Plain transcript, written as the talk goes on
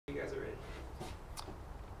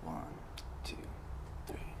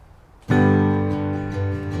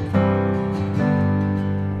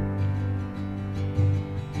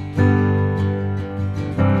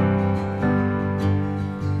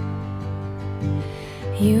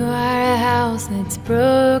You are a house that's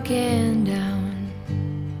broken down.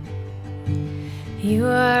 You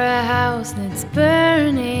are a house that's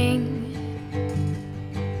burning,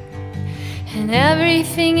 and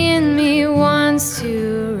everything in me wants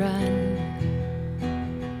to run,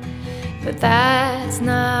 but that's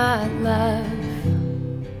not love.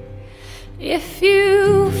 If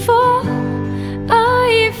you fall,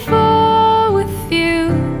 I fall with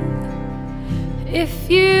you. If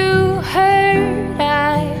you hurt,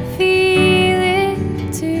 I feel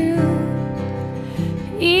it too.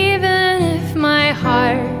 Even if my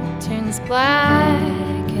heart turns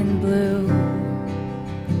black and blue,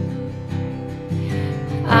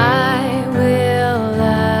 I will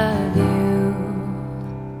love you.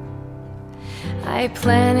 I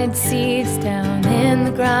planted seeds down in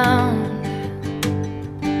the ground.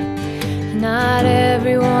 Not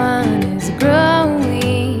everyone is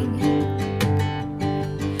growing.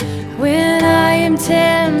 When I am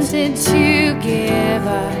tempted to give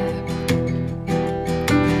up,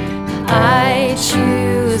 I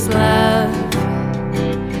choose love.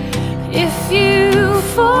 If you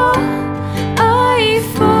fall, I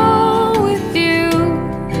fall with you.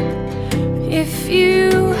 If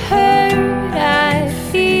you hurt, I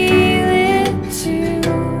feel it too.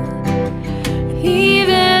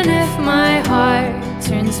 Even if my heart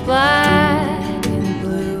turns black and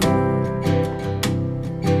blue,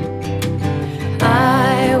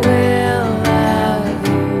 I will love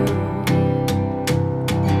you.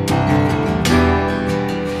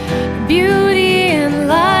 Beauty and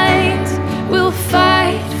light will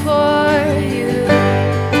fight for you.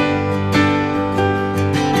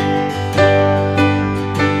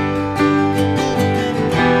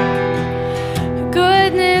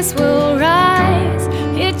 Goodness will rise,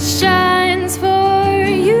 it shines for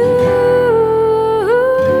you.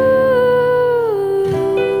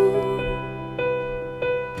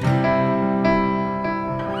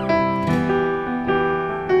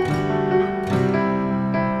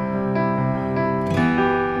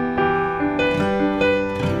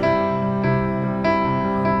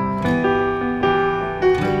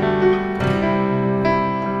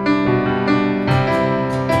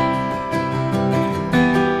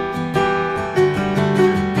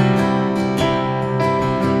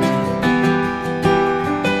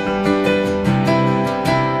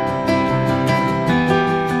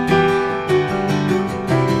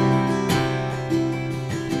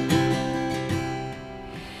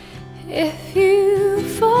 If you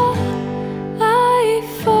fall, I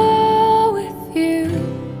fall with you.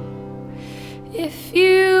 If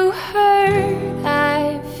you hurt,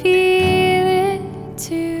 I feel it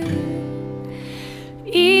too.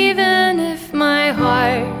 Even if my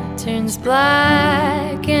heart turns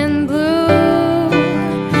black and blue.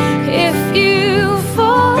 If you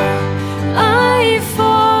fall, I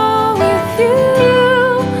fall with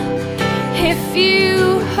you. If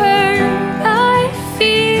you hurt, I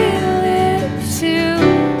feel it too.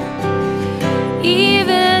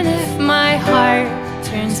 Even if my heart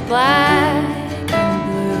turns black and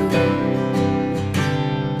blue,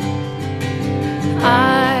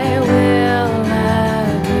 I will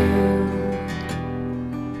love you.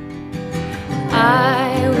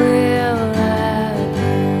 I will love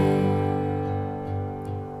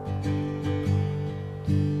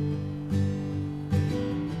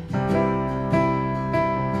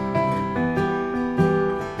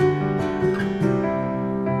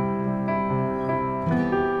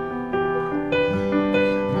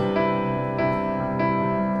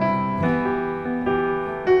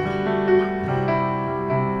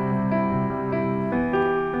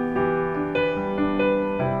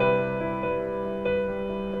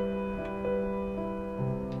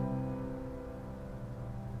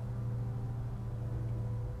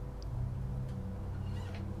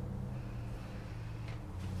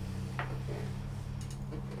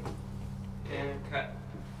And cut.